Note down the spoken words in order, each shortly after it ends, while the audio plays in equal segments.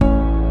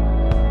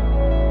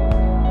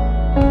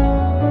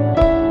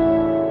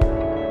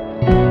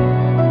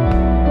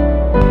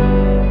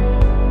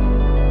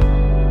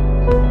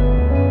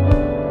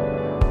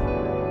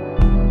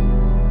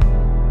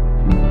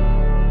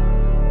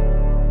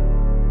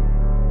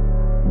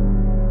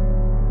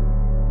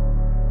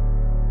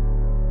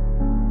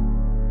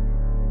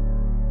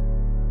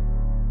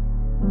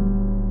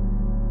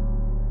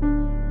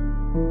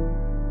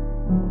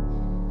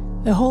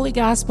Holy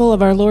Gospel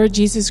of our Lord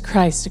Jesus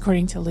Christ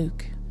according to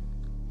Luke.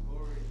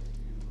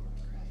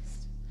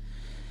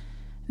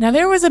 Now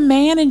there was a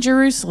man in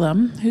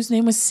Jerusalem whose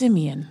name was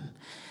Simeon,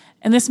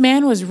 and this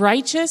man was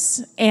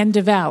righteous and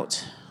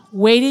devout,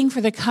 waiting for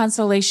the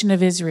consolation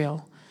of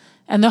Israel,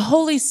 and the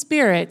Holy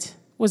Spirit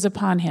was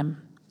upon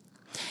him.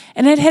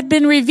 And it had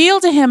been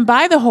revealed to him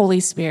by the Holy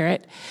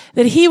Spirit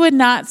that he would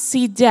not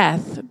see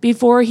death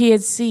before he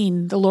had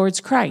seen the Lord's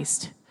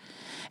Christ.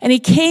 And he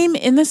came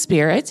in the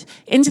Spirit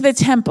into the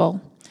temple.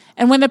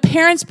 And when the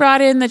parents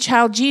brought in the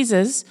child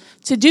Jesus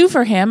to do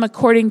for him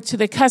according to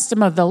the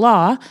custom of the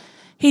law,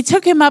 he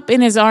took him up in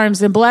his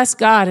arms and blessed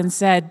God and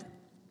said,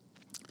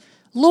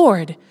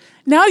 "Lord,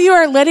 now you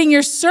are letting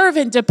your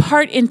servant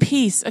depart in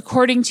peace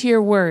according to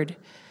your word.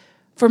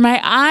 For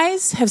my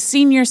eyes have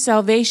seen your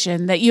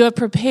salvation that you have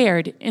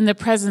prepared in the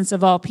presence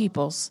of all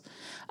peoples,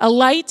 a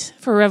light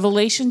for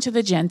revelation to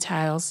the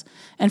Gentiles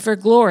and for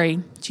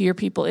glory to your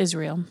people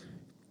Israel."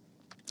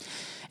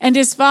 And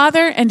his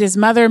father and his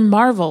mother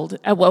marveled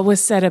at what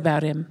was said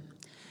about him.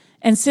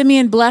 And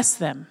Simeon blessed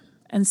them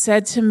and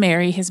said to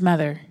Mary, his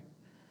mother,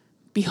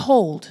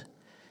 "Behold,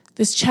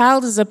 this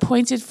child is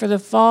appointed for the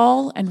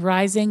fall and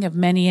rising of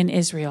many in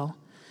Israel,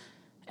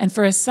 and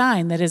for a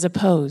sign that is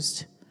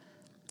opposed.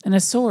 And a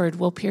sword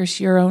will pierce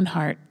your own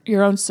heart,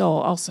 your own soul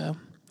also,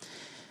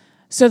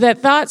 so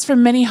that thoughts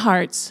from many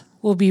hearts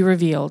will be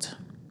revealed."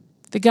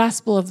 The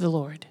gospel of the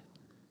Lord.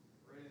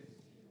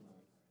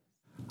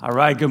 All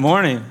right, good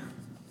morning.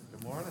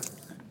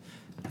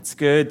 It's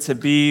good to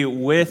be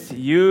with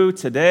you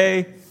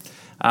today.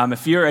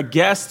 If you're a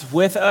guest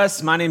with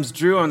us, my name's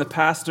Drew. I'm the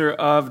pastor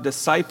of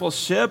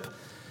discipleship,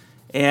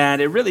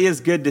 and it really is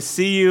good to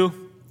see you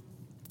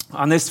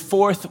on this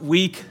fourth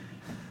week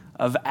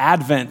of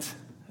Advent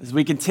as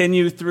we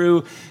continue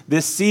through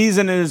this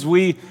season and as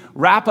we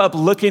wrap up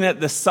looking at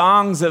the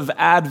songs of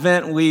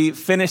Advent. We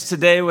finish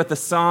today with the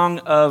song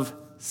of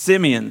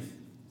Simeon.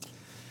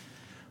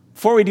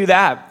 Before we do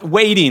that,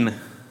 waiting,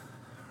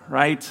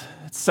 right?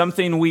 It's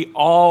something we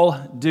all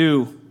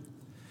do.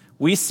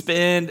 We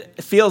spend,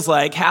 it feels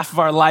like, half of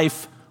our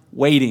life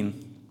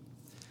waiting.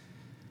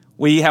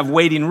 We have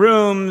waiting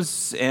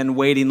rooms and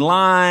waiting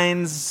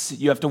lines.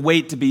 You have to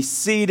wait to be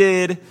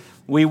seated.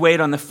 We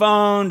wait on the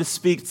phone to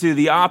speak to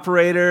the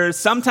operator.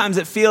 Sometimes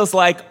it feels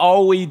like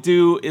all we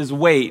do is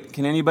wait.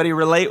 Can anybody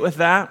relate with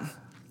that?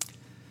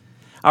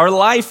 Our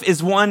life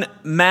is one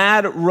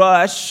mad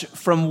rush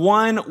from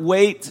one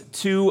wait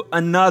to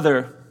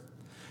another.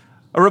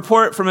 A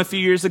report from a few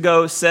years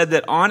ago said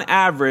that on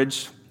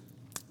average,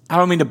 I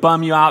don't mean to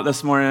bum you out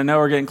this morning. I know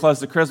we're getting close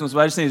to Christmas, but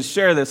I just need to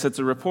share this. It's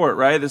a report,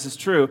 right? This is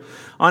true.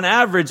 On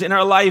average, in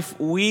our life,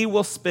 we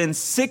will spend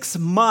 6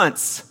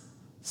 months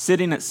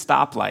sitting at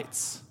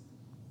stoplights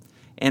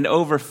and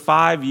over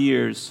 5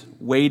 years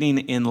waiting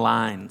in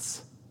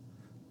lines.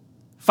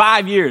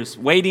 5 years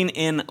waiting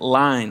in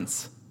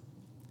lines.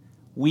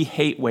 We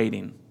hate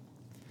waiting.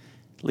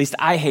 At least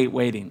I hate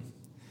waiting.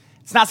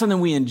 It's not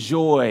something we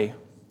enjoy.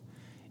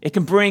 It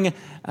can bring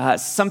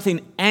something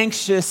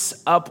anxious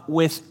up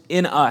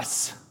within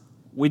us.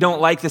 We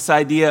don't like this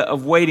idea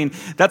of waiting.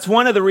 That's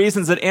one of the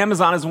reasons that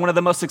Amazon is one of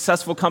the most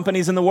successful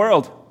companies in the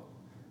world.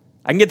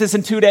 I can get this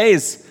in 2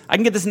 days. I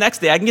can get this next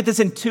day. I can get this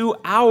in 2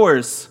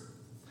 hours.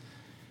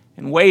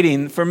 And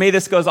waiting, for me,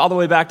 this goes all the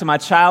way back to my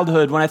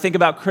childhood. When I think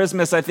about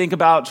Christmas, I think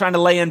about trying to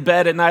lay in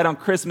bed at night on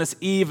Christmas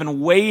Eve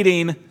and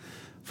waiting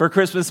for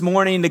Christmas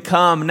morning to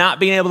come, not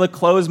being able to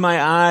close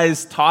my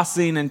eyes,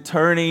 tossing and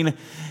turning,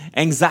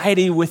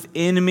 anxiety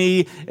within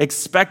me,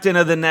 expectant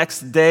of the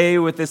next day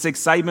with this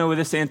excitement, with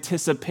this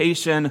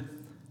anticipation.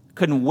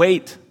 Couldn't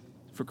wait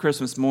for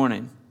Christmas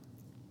morning.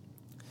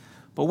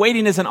 But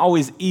waiting isn't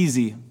always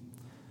easy.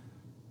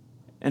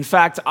 In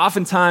fact,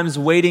 oftentimes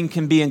waiting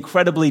can be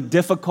incredibly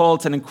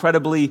difficult and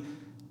incredibly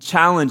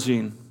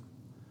challenging.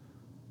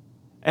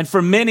 And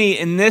for many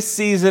in this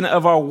season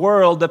of our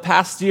world, the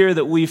past year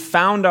that we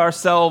found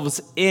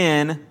ourselves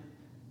in,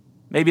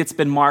 maybe it's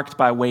been marked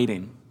by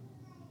waiting.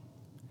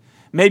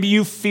 Maybe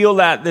you feel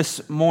that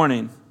this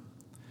morning,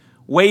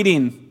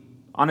 waiting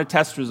on a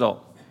test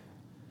result,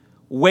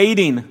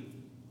 waiting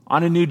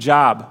on a new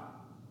job,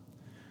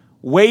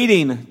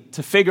 waiting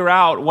to figure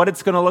out what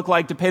it's going to look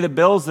like to pay the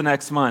bills the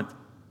next month,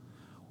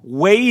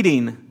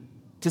 waiting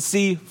to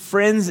see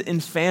friends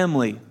and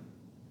family,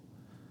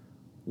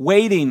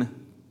 waiting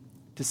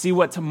to see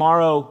what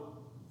tomorrow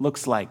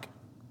looks like,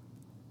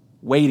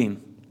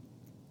 waiting.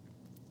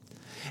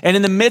 And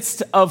in the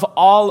midst of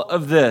all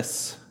of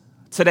this,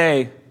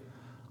 today,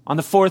 on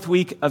the fourth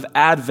week of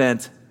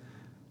Advent,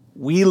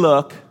 we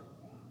look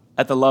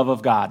at the love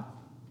of God.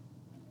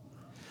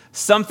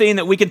 Something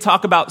that we can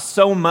talk about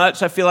so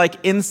much, I feel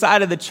like,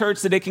 inside of the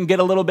church that it can get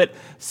a little bit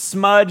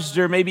smudged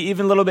or maybe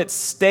even a little bit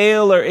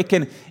stale, or it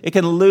can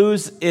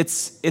lose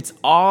its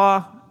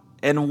awe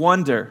and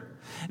wonder.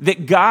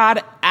 That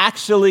God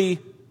actually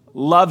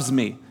loves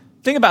me.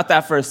 Think about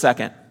that for a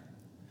second.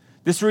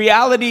 This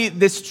reality,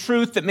 this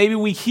truth that maybe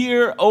we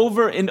hear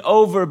over and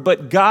over,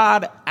 but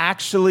God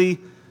actually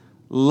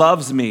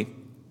loves me.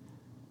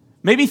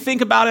 Maybe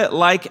think about it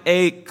like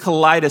a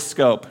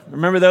kaleidoscope.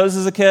 Remember those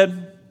as a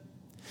kid?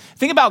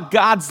 Think about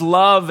God's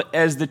love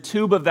as the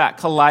tube of that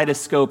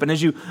kaleidoscope. And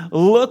as you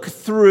look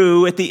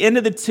through, at the end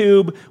of the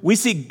tube, we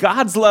see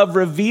God's love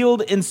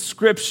revealed in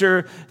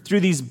Scripture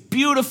through these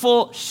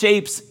beautiful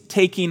shapes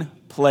taking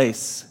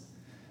place.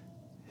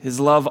 His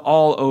love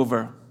all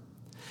over.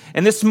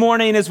 And this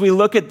morning, as we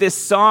look at this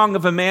song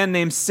of a man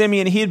named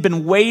Simeon, he had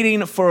been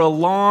waiting for a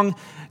long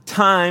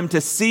time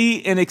to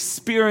see and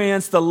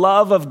experience the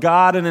love of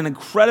God in an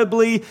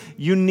incredibly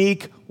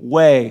unique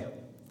way.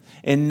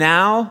 And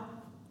now,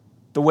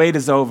 the wait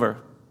is over.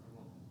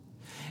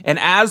 And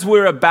as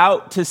we're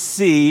about to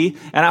see,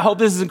 and I hope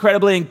this is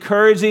incredibly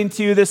encouraging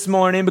to you this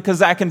morning,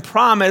 because I can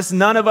promise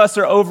none of us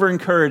are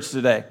over-encouraged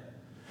today.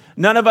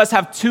 None of us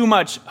have too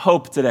much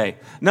hope today.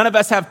 None of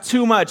us have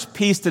too much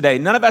peace today.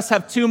 None of us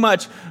have too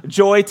much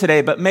joy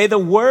today. But may the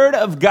Word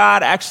of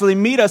God actually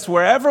meet us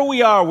wherever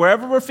we are,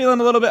 wherever we're feeling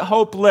a little bit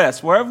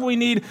hopeless, wherever we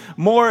need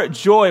more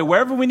joy,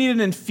 wherever we need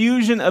an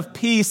infusion of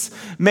peace.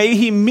 May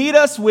He meet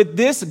us with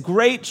this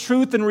great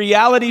truth and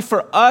reality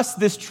for us.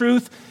 This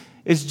truth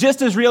is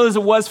just as real as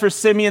it was for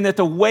Simeon, that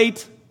the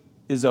wait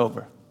is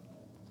over.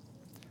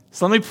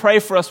 So let me pray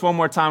for us one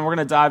more time. We're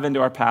going to dive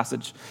into our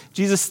passage.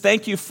 Jesus,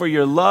 thank you for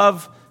your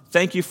love.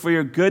 Thank you for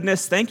your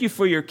goodness. Thank you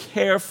for your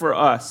care for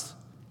us.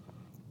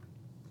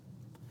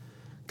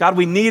 God,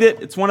 we need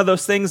it. It's one of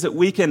those things that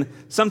we can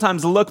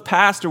sometimes look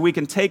past or we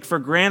can take for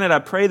granted. I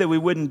pray that we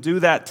wouldn't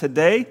do that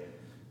today.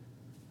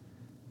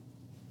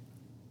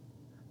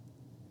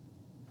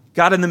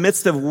 God, in the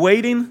midst of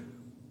waiting,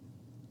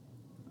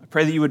 I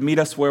pray that you would meet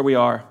us where we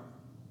are,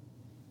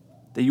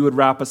 that you would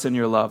wrap us in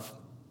your love.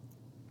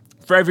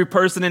 For every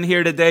person in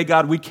here today,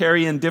 God, we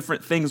carry in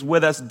different things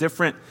with us,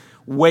 different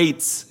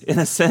weights, in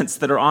a sense,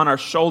 that are on our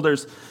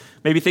shoulders,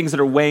 maybe things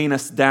that are weighing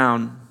us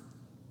down.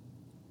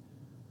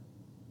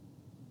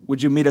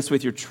 Would you meet us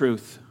with your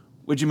truth?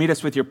 Would you meet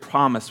us with your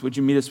promise? Would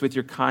you meet us with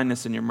your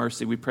kindness and your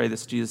mercy? We pray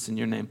this, Jesus, in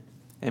your name.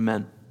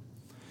 Amen.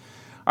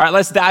 All right,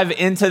 let's dive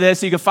into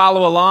this. You can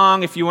follow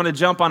along if you want to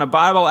jump on a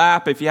Bible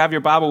app. If you have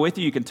your Bible with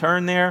you, you can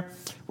turn there.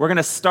 We're going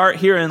to start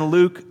here in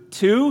Luke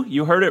 2.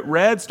 You heard it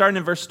read, starting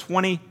in verse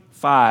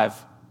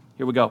 25.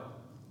 Here we go.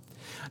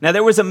 Now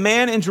there was a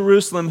man in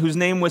Jerusalem whose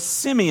name was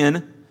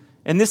Simeon,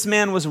 and this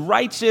man was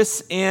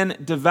righteous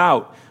and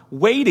devout,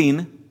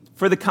 waiting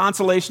for the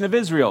consolation of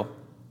Israel.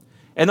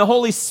 And the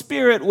Holy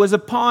Spirit was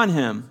upon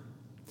him.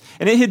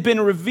 And it had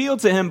been revealed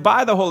to him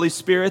by the Holy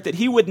Spirit that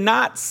he would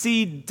not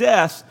see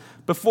death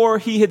before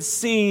he had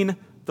seen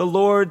the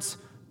Lord's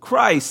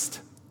Christ.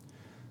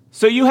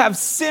 So you have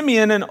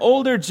Simeon, an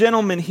older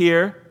gentleman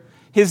here.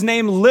 His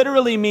name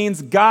literally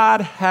means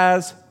God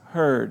has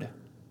heard.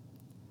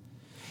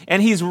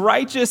 And he's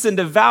righteous and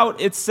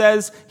devout. It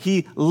says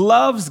he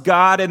loves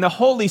God, and the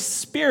Holy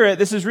Spirit,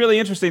 this is really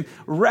interesting,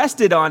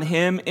 rested on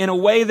him in a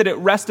way that it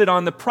rested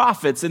on the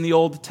prophets in the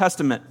Old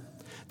Testament.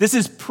 This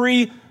is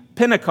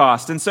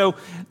pre-Pentecost. And so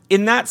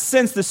in that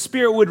sense, the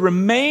Spirit would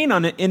remain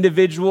on an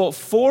individual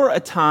for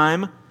a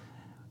time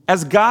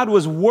as God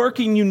was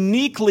working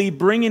uniquely,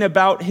 bringing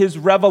about his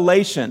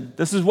revelation.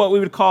 This is what we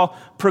would call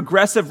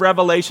progressive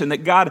revelation,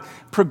 that God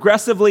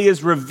progressively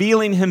is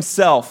revealing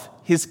himself,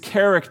 his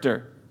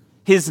character,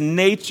 his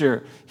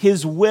nature,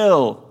 his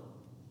will.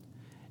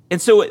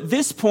 And so at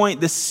this point,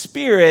 the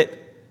Spirit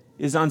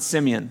is on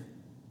Simeon,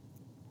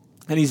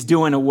 and he's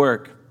doing a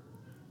work.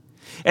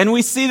 And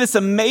we see this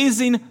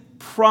amazing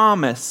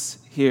promise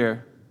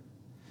here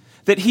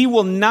that he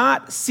will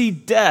not see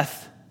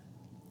death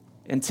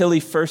until he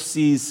first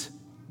sees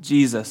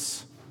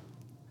Jesus.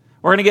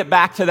 We're going to get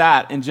back to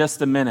that in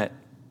just a minute.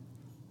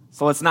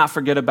 So let's not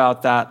forget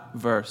about that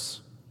verse.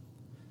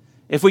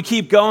 If we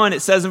keep going, it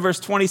says in verse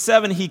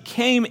 27, he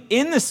came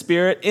in the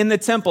Spirit in the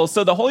temple.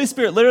 So the Holy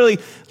Spirit literally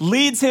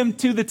leads him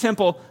to the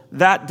temple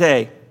that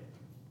day.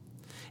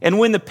 And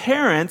when the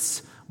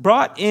parents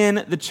brought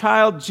in the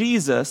child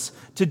Jesus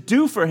to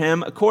do for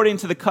him according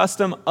to the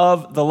custom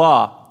of the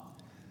law.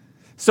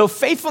 So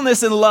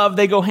faithfulness and love,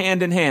 they go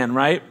hand in hand,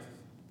 right?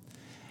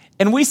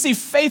 And we see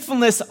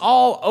faithfulness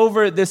all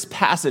over this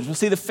passage. We'll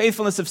see the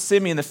faithfulness of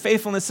Simeon, the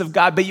faithfulness of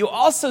God, but you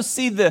also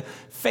see the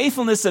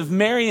faithfulness of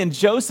Mary and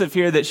Joseph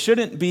here that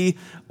shouldn't be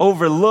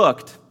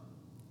overlooked.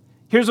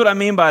 Here's what I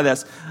mean by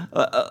this.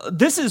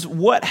 This is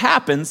what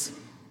happens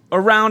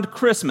around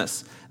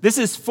Christmas. This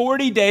is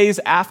 40 days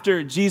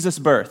after Jesus'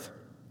 birth.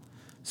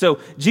 So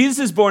Jesus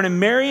is born, and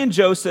Mary and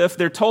Joseph,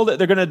 they're told that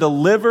they're going to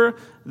deliver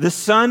the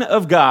Son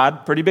of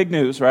God. Pretty big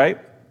news, right?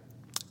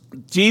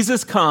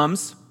 Jesus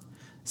comes.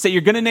 Say,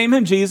 you're going to name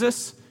him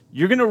Jesus.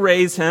 You're going to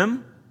raise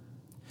him.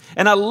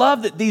 And I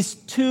love that these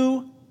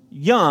two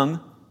young,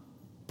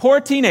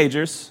 poor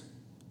teenagers,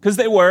 because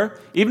they were,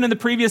 even in the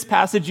previous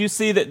passage, you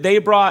see that they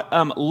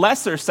brought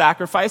lesser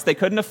sacrifice. They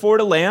couldn't afford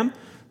a lamb,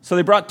 so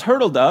they brought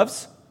turtle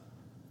doves,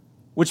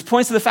 which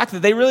points to the fact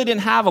that they really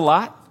didn't have a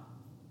lot.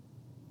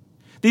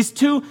 These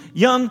two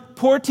young,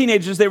 poor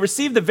teenagers, they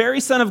receive the very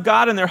Son of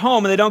God in their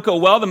home, and they don't go,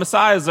 well, the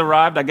Messiah's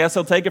arrived. I guess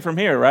he'll take it from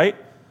here, right?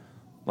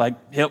 Like,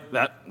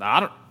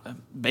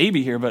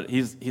 baby here, but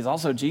he's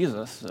also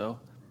Jesus. So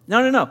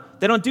No.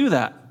 They don't do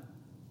that.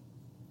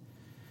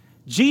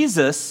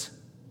 Jesus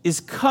is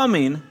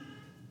coming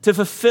to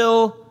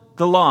fulfill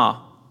the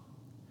law.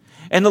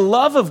 And the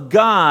love of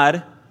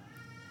God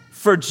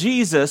for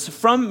Jesus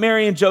from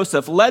Mary and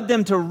Joseph led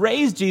them to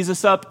raise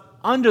Jesus up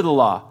under the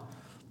law.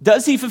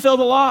 Does he fulfill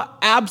the law?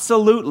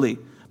 Absolutely.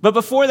 But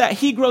before that,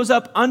 he grows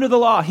up under the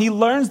law. He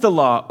learns the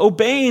law,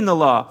 obeying the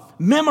law,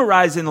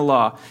 memorizing the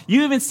law.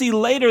 You even see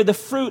later the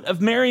fruit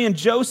of Mary and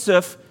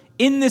Joseph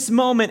in this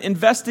moment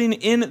investing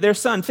in their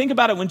son. Think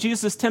about it when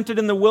Jesus is tempted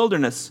in the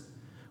wilderness.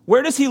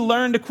 Where does he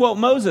learn to quote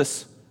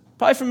Moses?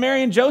 Probably from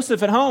Mary and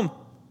Joseph at home,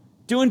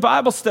 doing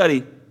Bible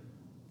study,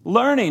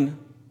 learning.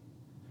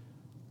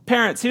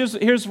 Parents,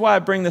 here's why I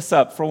bring this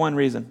up for one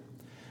reason.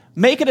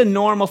 Make it a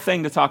normal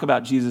thing to talk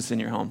about Jesus in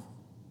your home.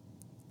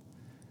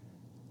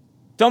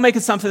 Don't make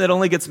it something that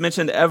only gets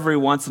mentioned every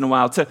once in a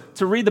while.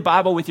 To read the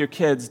Bible with your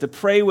kids, to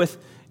pray with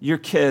your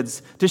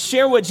kids, to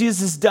share what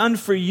Jesus has done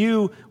for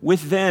you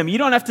with them. You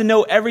don't have to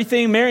know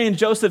everything. Mary and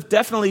Joseph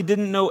definitely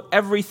didn't know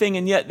everything,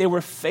 and yet they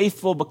were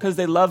faithful because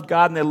they loved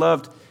God and they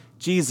loved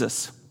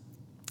Jesus.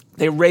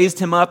 They raised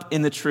him up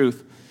in the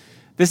truth.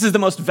 This is the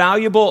most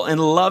valuable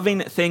and loving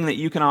thing that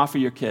you can offer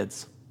your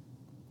kids.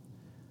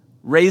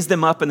 Raise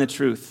them up in the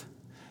truth.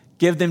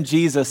 Give them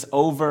Jesus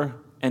over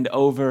and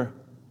over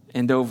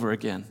and over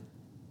again.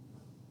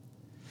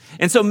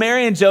 And so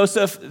Mary and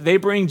Joseph, they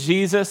bring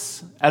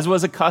Jesus, as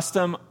was a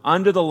custom,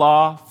 under the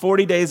law,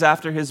 40 days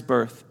after his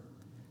birth.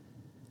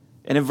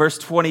 And in verse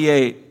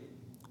 28,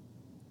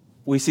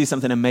 we see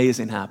something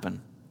amazing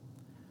happen.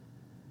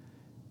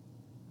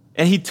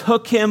 And he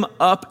took him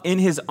up in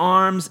his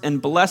arms and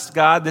blessed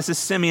God, this is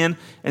Simeon,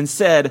 and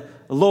said,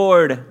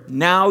 Lord,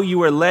 now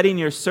you are letting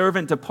your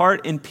servant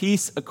depart in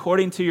peace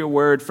according to your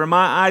word. For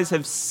my eyes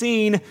have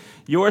seen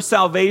your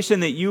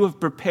salvation that you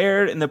have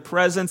prepared in the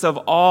presence of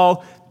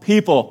all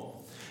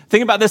people.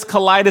 Think about this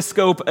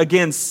kaleidoscope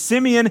again.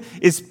 Simeon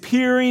is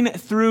peering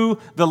through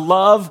the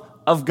love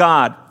of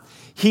God.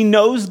 He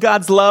knows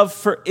God's love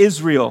for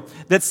Israel,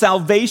 that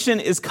salvation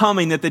is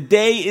coming, that the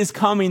day is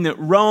coming, that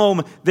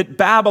Rome, that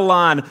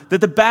Babylon, that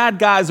the bad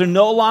guys are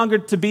no longer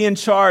to be in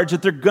charge,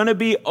 that they're going to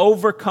be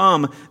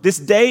overcome. This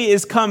day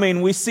is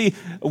coming. We see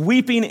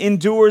weeping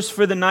endures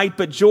for the night,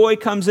 but joy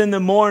comes in the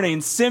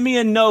morning.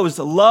 Simeon knows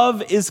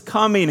love is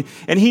coming,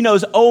 and he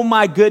knows, oh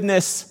my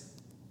goodness,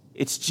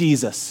 it's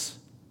Jesus.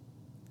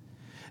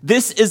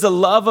 This is the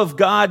love of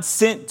God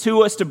sent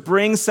to us to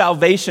bring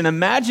salvation.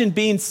 Imagine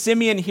being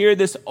Simeon here,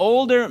 this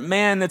older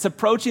man that's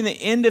approaching the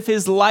end of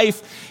his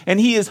life, and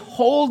he is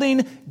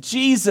holding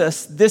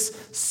Jesus, this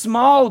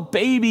small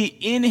baby,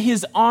 in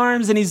his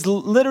arms, and he's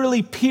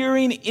literally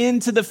peering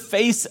into the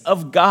face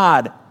of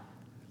God.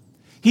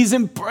 He's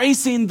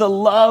embracing the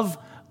love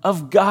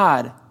of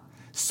God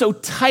so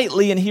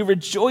tightly, and he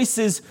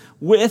rejoices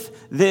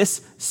with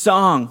this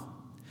song,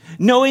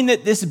 knowing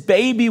that this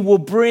baby will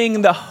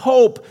bring the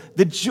hope,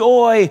 the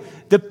joy,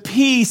 the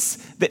peace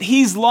that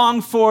he's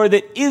longed for,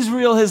 that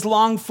Israel has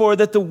longed for,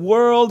 that the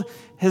world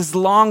has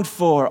longed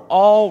for,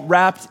 all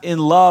wrapped in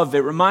love.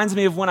 It reminds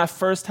me of when I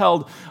first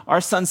held our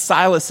son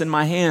Silas in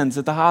my hands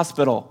at the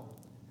hospital.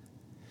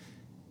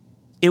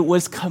 It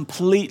was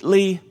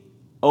completely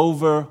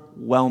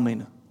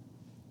overwhelming.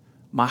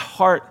 My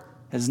heart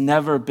has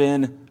never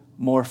been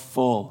more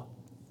full.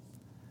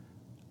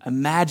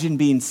 Imagine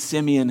being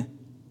Simeon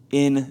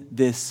in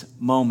this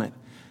moment,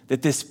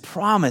 that this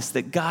promise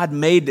that God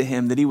made to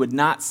him that he would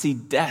not see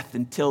death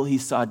until he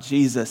saw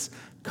Jesus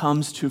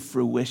comes to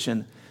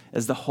fruition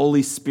as the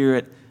Holy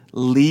Spirit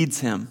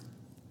leads him.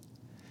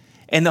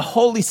 And the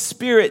Holy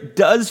Spirit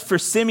does for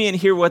Simeon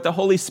here what the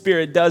Holy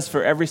Spirit does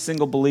for every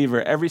single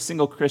believer, every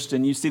single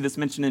Christian. You see this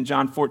mentioned in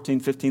John 14,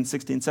 15,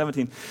 16,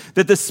 17.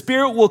 That the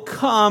Spirit will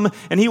come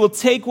and he will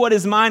take what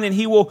is mine and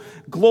he will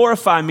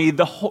glorify me.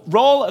 The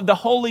role of the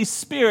Holy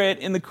Spirit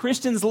in the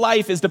Christian's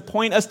life is to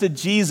point us to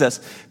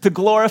Jesus, to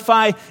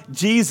glorify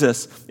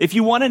Jesus. If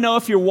you want to know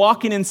if you're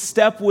walking in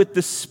step with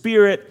the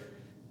Spirit,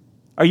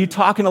 are you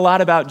talking a lot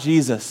about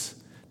Jesus?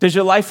 Does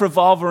your life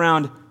revolve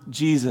around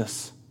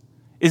Jesus?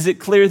 Is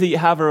it clear that you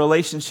have a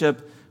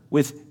relationship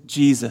with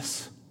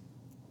Jesus?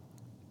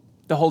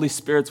 The Holy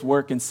Spirit's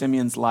work in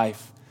Simeon's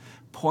life,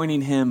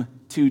 pointing him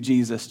to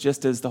Jesus,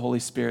 just as the Holy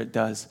Spirit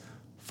does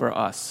for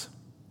us.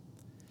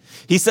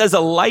 He says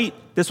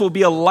this will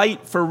be a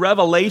light for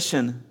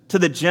revelation to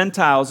the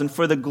Gentiles and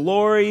for the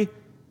glory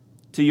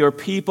to your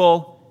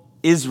people,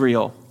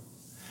 Israel.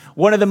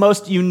 One of the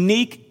most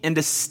unique and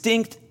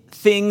distinct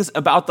things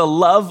about the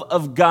love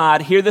of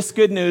God, hear this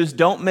good news,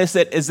 don't miss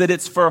it, is that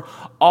it's for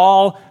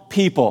all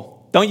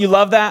people. Don't you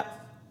love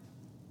that?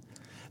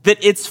 That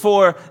it's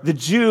for the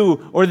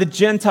Jew or the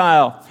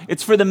Gentile.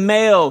 It's for the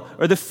male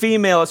or the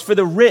female. It's for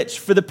the rich,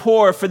 for the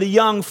poor, for the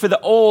young, for the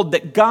old.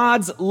 That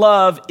God's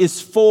love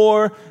is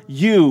for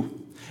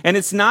you. And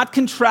it's not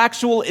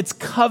contractual, it's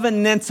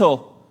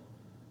covenantal.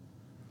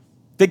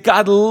 That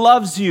God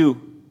loves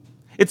you.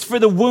 It's for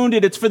the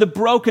wounded, it's for the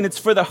broken, it's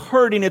for the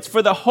hurting, it's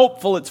for the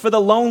hopeful, it's for the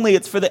lonely,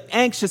 it's for the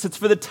anxious, it's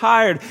for the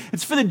tired,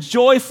 it's for the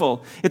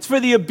joyful, it's for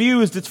the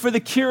abused, it's for the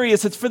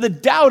curious, it's for the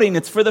doubting,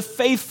 it's for the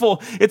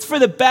faithful, it's for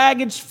the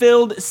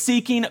baggage-filled,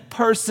 seeking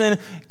person.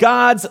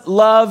 God's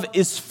love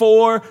is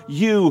for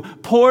you,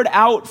 poured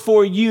out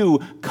for you,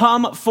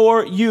 come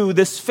for you.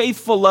 This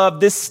faithful love,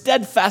 this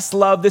steadfast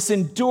love, this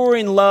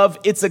enduring love,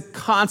 it's a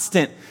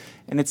constant,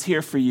 and it's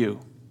here for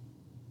you.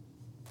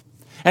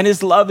 And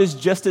his love is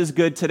just as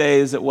good today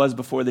as it was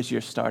before this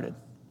year started.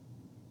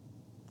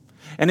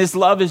 And his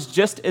love is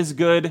just as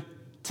good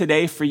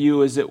today for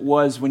you as it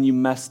was when you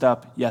messed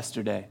up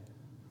yesterday,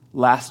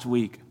 last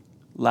week,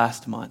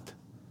 last month.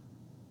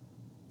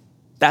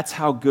 That's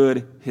how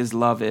good his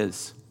love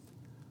is.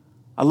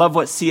 I love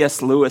what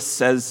C.S. Lewis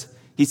says.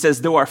 He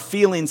says, though our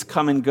feelings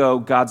come and go,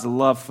 God's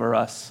love for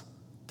us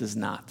does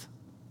not.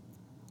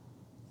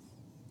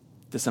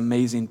 This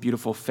amazing,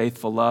 beautiful,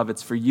 faithful love.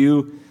 It's for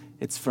you.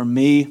 It's for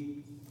me.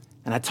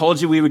 And I told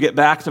you we would get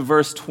back to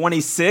verse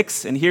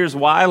 26, and here's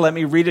why. Let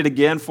me read it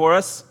again for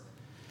us.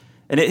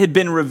 And it had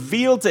been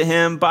revealed to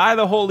him by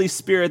the Holy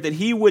Spirit that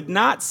he would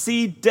not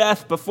see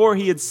death before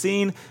he had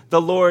seen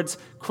the Lord's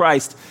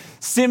Christ.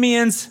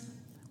 Simeon's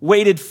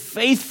waited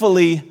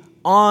faithfully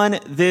on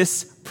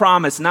this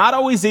promise. Not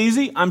always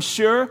easy, I'm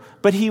sure,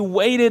 but he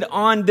waited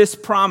on this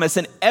promise.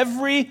 And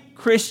every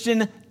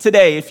Christian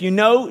today, if you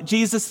know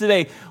Jesus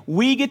today,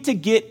 we get to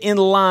get in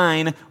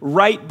line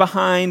right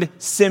behind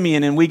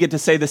Simeon, and we get to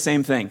say the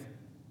same thing.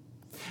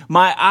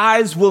 My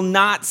eyes will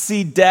not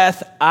see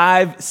death.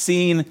 I've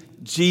seen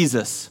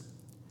Jesus.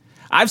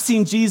 I've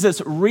seen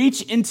Jesus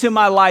reach into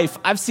my life.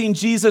 I've seen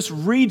Jesus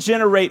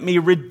regenerate me,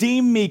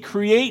 redeem me,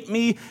 create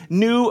me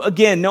new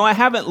again. No, I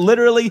haven't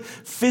literally,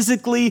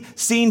 physically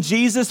seen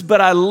Jesus,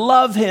 but I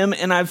love him,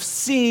 and I've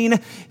seen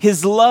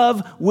his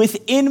love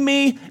within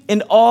me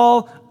and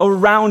all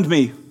around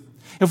me.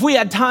 If we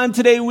had time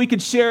today, we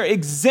could share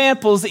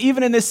examples,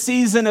 even in this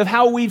season, of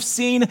how we've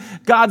seen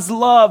God's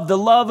love, the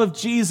love of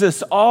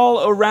Jesus,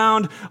 all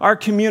around our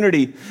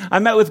community. I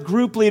met with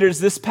group leaders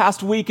this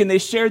past week, and they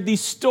shared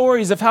these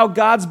stories of how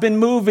God's been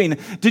moving.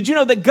 Did you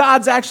know that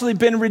God's actually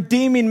been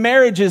redeeming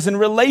marriages and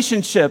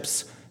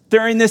relationships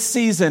during this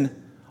season,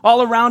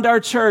 all around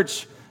our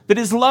church? That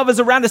his love is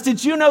around us.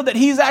 Did you know that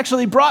he's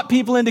actually brought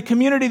people into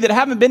community that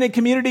haven't been in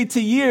community to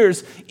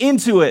years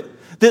into it?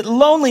 That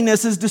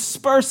loneliness is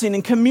dispersing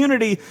and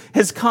community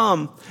has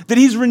come. That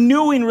he's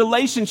renewing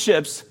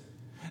relationships.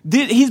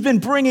 That he's been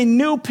bringing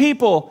new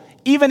people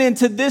even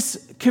into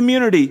this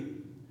community.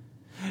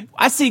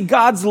 I see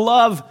God's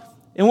love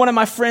in one of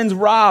my friends,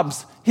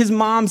 Rob's, his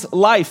mom's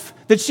life,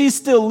 that she's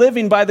still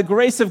living by the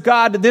grace of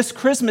God this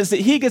Christmas, that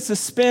he gets to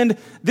spend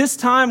this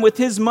time with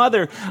his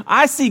mother.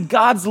 I see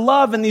God's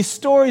love in these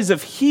stories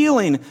of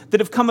healing that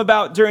have come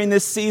about during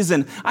this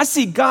season. I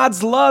see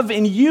God's love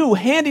in you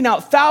handing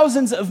out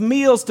thousands of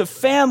meals to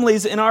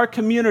families in our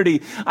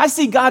community. I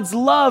see God's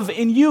love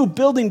in you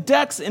building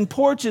decks and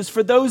porches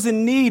for those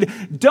in need,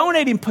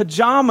 donating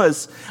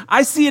pajamas.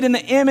 I see it in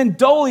the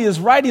Amendolias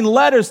writing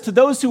letters to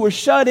those who were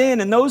shut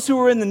in and those who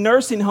were in the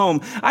nursing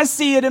home. I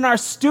see it in our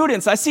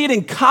students. I see it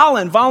in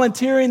Colin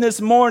volunteering this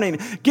morning,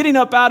 getting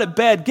up out of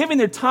bed, giving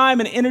their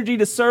time and energy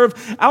to serve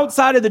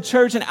outside of the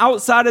church and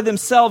outside of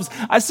themselves.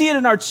 I see it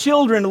in our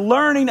children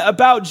learning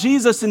about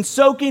Jesus and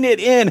soaking it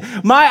in.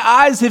 My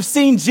eyes have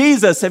seen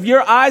Jesus. Have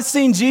your eyes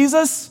seen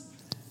Jesus?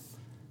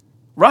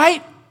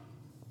 Right?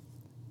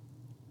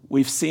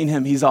 We've seen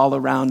him. He's all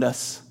around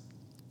us.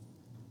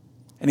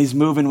 And he's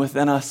moving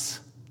within us.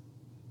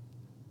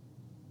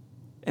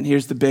 And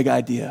here's the big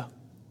idea.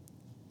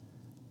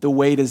 The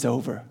wait is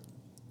over.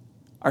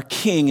 Our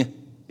King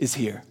is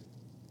here.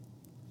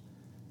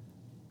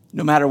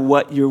 No matter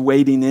what you're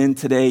waiting in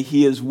today,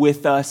 he is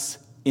with us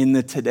in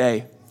the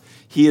today.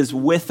 He is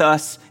with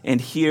us and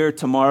here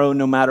tomorrow,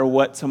 no matter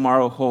what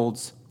tomorrow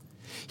holds.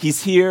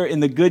 He's here in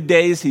the good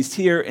days. He's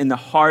here in the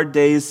hard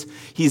days.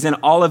 He's in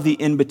all of the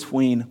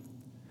in-between.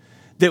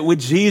 That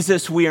with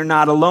Jesus, we are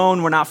not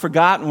alone, we're not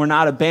forgotten, we're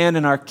not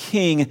abandoned. Our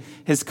King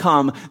has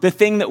come. The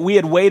thing that we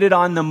had waited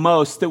on the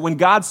most, that when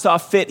God saw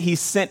fit, he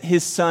sent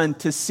his Son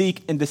to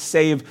seek and to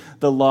save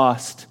the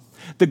lost.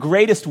 The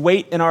greatest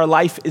wait in our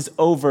life is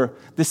over.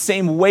 The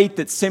same wait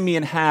that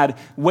Simeon had,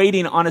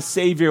 waiting on a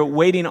Savior,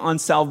 waiting on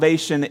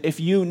salvation. If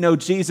you know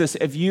Jesus,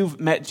 if you've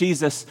met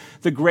Jesus,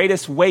 the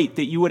greatest wait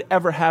that you would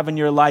ever have in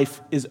your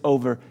life is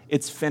over.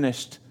 It's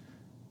finished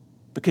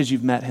because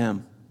you've met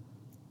him.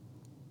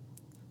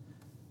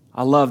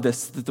 I love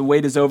this, that the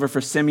wait is over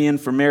for Simeon,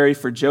 for Mary,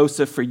 for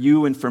Joseph, for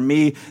you, and for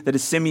me, that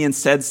as Simeon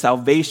said,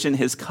 salvation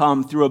has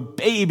come through a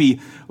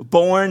baby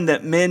born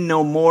that men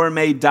no more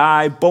may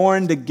die,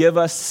 born to give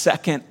us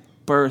second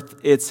birth.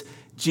 It's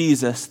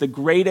Jesus, the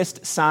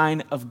greatest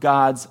sign of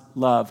God's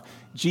love.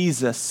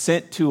 Jesus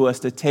sent to us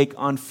to take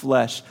on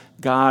flesh,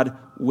 God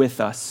with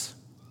us.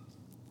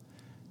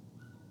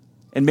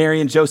 And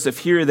Mary and Joseph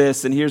hear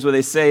this, and here's what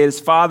they say. His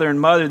father and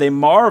mother, they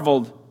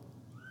marveled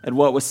at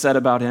what was said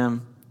about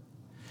him.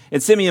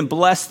 And Simeon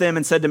blessed them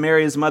and said to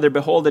Mary his mother,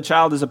 "Behold, the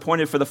child is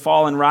appointed for the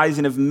fall and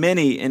rising of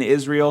many in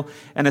Israel,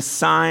 and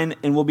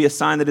will be a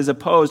sign that is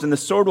opposed, and the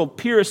sword will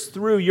pierce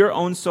through your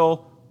own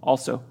soul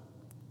also,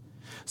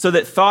 so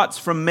that thoughts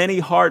from many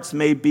hearts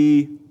may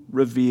be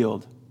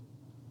revealed."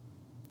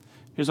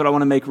 Here's what I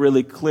want to make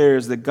really clear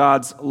is that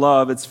God's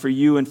love, it's for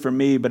you and for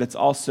me, but it's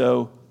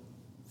also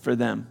for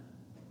them.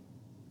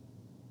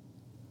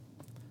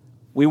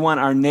 We want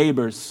our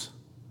neighbors.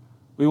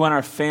 We want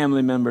our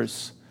family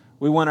members.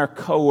 We want our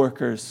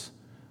coworkers.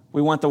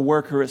 We want the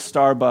worker at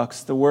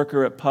Starbucks, the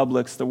worker at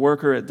Publix, the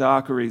worker at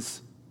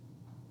Dockery's.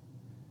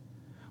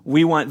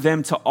 We want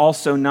them to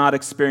also not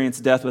experience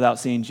death without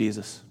seeing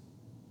Jesus.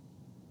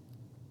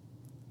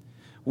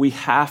 We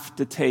have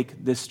to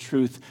take this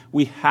truth.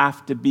 We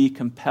have to be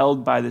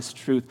compelled by this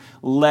truth,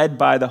 led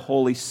by the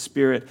Holy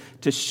Spirit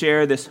to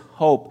share this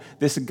hope,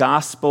 this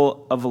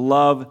gospel of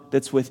love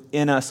that's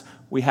within us.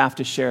 We have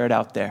to share it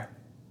out there.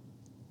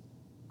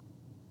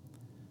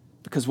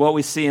 Because what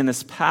we see in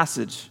this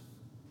passage,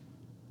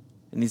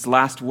 in these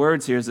last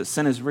words here, is that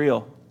sin is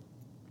real.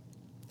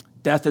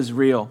 Death is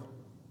real.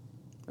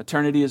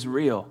 Eternity is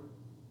real.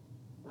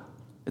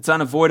 It's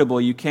unavoidable.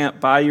 You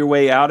can't buy your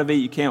way out of it.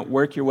 You can't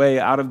work your way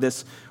out of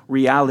this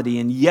reality.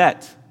 And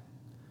yet,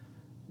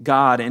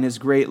 God, in His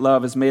great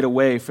love, has made a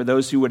way for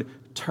those who would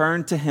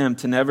turn to Him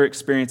to never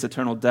experience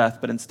eternal death,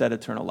 but instead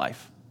eternal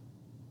life.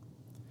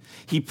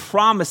 He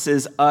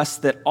promises us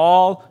that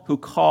all who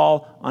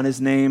call on His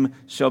name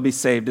shall be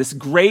saved. This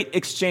great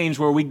exchange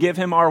where we give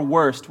Him our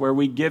worst, where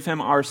we give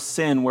Him our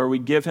sin, where we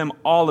give Him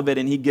all of it,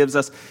 and He gives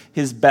us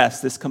His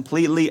best. This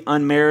completely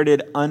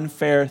unmerited,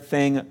 unfair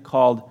thing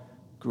called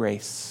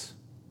grace.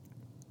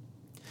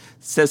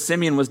 It says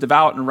Simeon was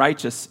devout and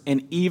righteous,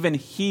 and even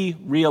he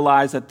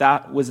realized that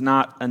that was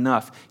not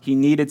enough. He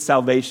needed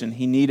salvation.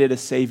 He needed a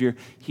Savior.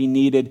 He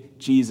needed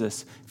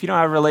Jesus. If you don't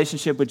have a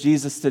relationship with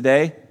Jesus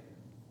today,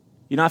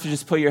 you don't have to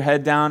just put your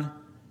head down.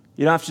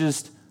 You don't have to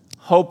just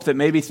hope that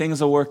maybe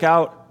things will work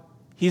out.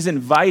 He's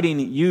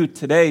inviting you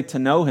today to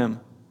know Him,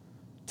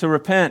 to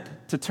repent,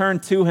 to turn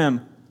to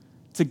Him,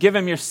 to give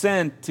Him your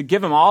sin, to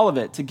give Him all of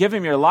it, to give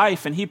Him your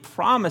life. And He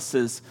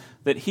promises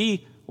that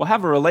He will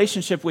have a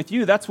relationship with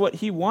you. That's what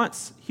He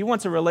wants. He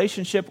wants a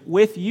relationship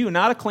with you,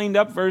 not a cleaned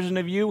up version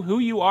of you, who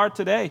you are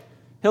today.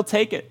 He'll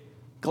take it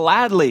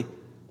gladly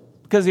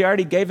because He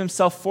already gave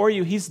Himself for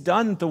you. He's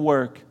done the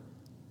work.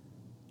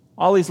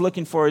 All He's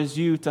looking for is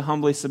you to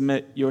humbly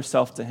submit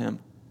yourself to Him,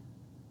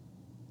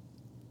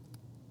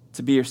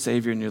 to be your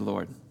Savior and your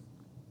Lord.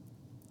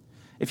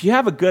 If you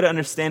have a good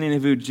understanding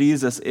of who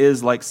Jesus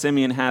is, like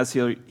Simeon has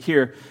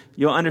here,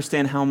 you'll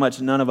understand how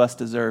much none of us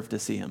deserve to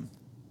see Him.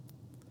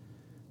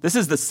 This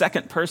is the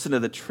second person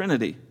of the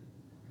Trinity.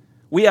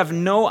 We have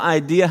no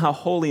idea how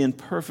holy and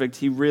perfect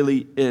He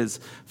really is.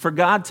 For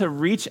God to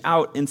reach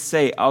out and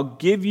say, "I'll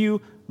give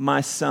you my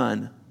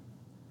Son,"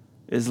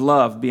 is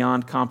love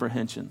beyond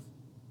comprehension.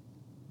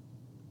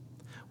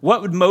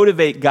 What would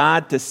motivate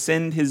God to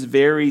send His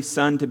very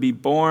Son to be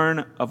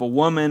born of a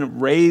woman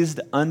raised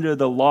under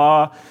the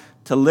law,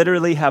 to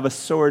literally have a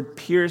sword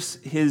pierce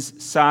His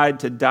side,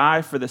 to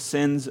die for the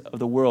sins of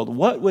the world?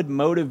 What would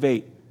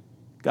motivate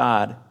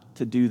God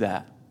to do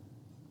that?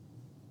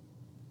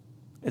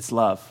 It's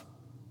love.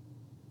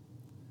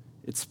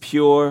 It's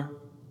pure,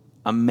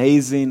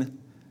 amazing,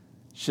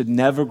 should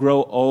never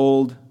grow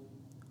old,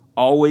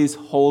 always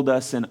hold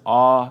us in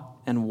awe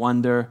and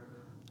wonder.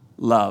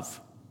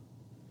 Love.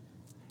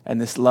 And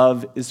this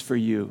love is for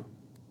you.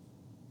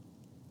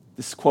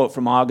 This quote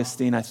from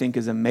Augustine I think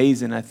is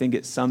amazing. I think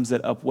it sums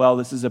it up well.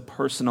 This is a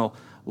personal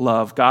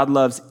love. God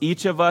loves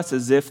each of us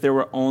as if there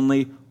were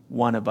only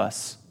one of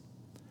us.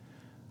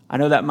 I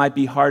know that might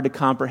be hard to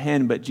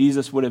comprehend, but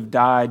Jesus would have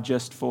died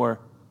just for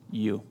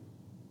you.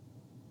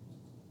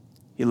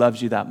 He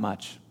loves you that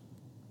much.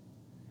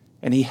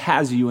 And He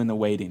has you in the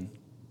waiting.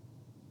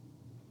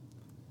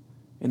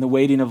 In the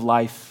waiting of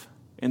life,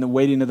 in the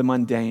waiting of the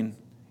mundane,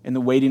 in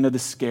the waiting of the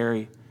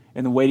scary,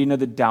 in the waiting of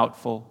the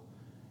doubtful,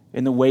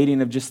 in the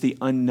waiting of just the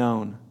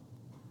unknown.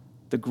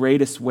 The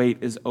greatest wait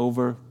is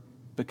over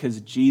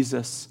because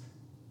Jesus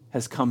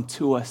has come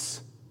to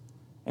us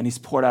and He's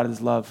poured out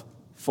His love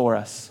for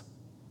us.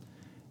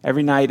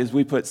 Every night as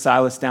we put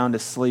Silas down to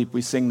sleep,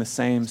 we sing the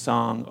same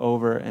song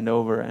over and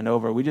over and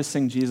over. We just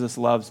sing, "Jesus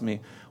loves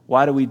me."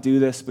 Why do we do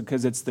this?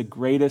 Because it's the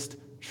greatest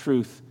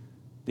truth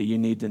that you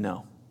need to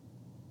know.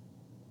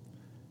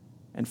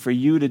 And for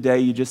you today,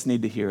 you just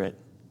need to hear it.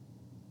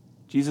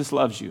 Jesus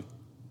loves you.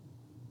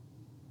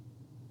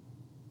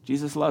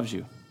 Jesus loves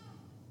you.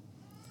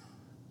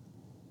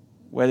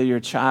 Whether you're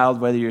a child,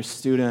 whether you're a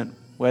student,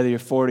 whether you're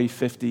 40,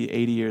 50,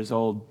 80 years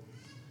old,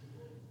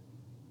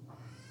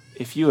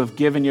 if you have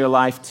given your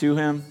life to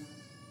Him,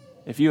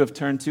 if you have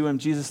turned to Him,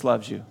 Jesus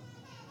loves you.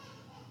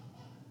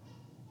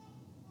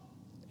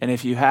 And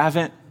if you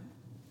haven't,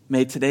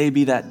 may today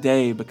be that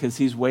day because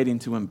He's waiting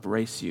to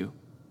embrace you.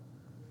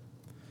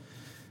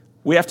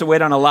 We have to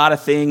wait on a lot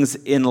of things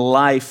in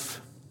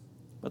life,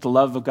 but the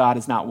love of God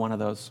is not one of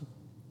those.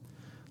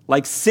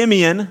 Like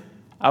Simeon,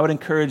 I would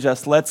encourage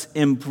us, let's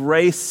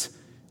embrace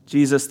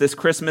Jesus, this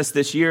Christmas,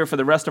 this year, for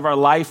the rest of our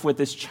life with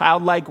this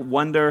childlike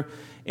wonder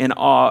and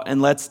awe,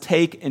 and let's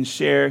take and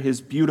share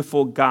his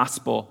beautiful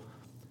gospel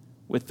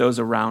with those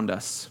around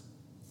us.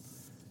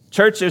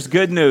 Church, there's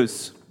good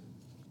news.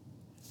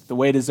 The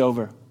wait is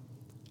over.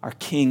 Our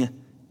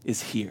King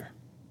is here.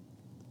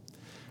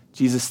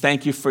 Jesus,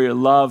 thank you for your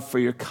love, for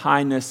your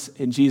kindness,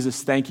 and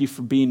Jesus, thank you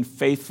for being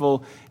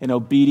faithful and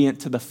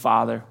obedient to the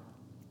Father.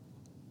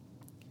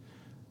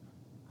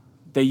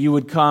 That you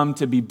would come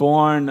to be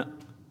born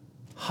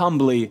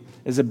humbly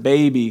as a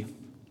baby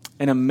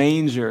in a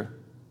manger.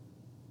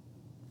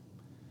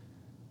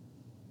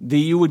 That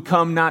you would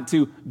come not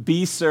to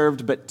be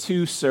served, but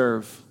to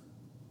serve.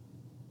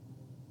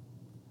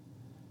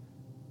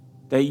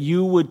 That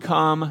you would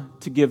come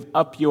to give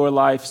up your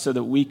life so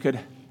that we could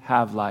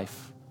have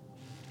life.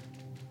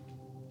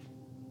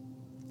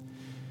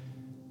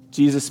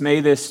 Jesus,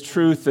 may this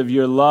truth of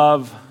your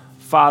love,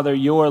 Father,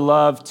 your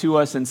love to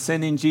us in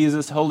sending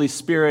Jesus, Holy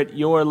Spirit,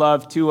 your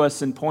love to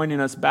us and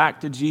pointing us back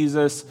to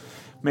Jesus,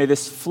 may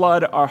this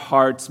flood our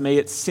hearts. May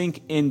it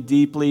sink in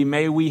deeply.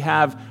 May we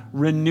have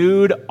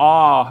renewed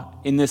awe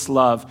in this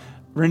love,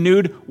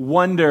 renewed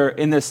wonder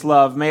in this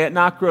love. May it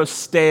not grow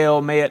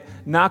stale. May it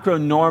not grow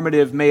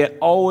normative. May it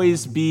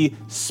always be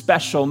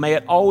special. May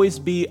it always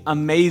be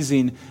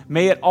amazing.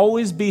 May it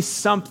always be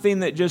something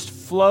that just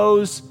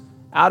flows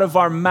out of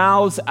our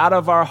mouths, out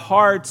of our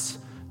hearts,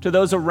 to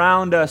those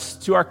around us,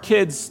 to our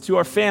kids, to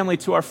our family,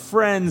 to our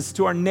friends,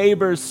 to our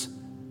neighbors.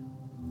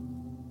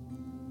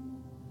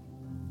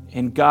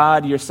 And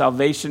God, your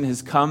salvation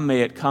has come.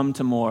 May it come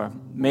to more.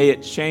 May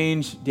it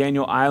change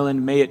Daniel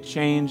Island. May it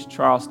change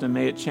Charleston.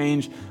 May it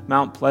change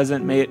Mount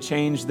Pleasant. May it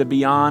change the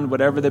beyond,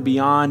 whatever the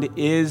beyond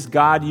is.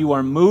 God, you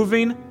are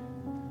moving.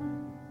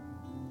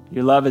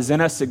 Your love is in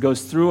us. It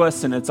goes through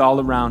us, and it's all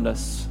around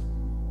us.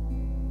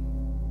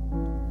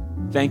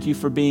 Thank you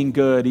for being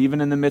good,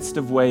 even in the midst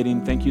of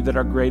waiting. Thank you that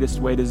our greatest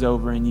wait is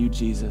over in you,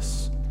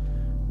 Jesus.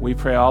 We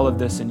pray all of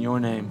this in your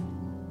name.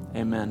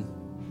 Amen.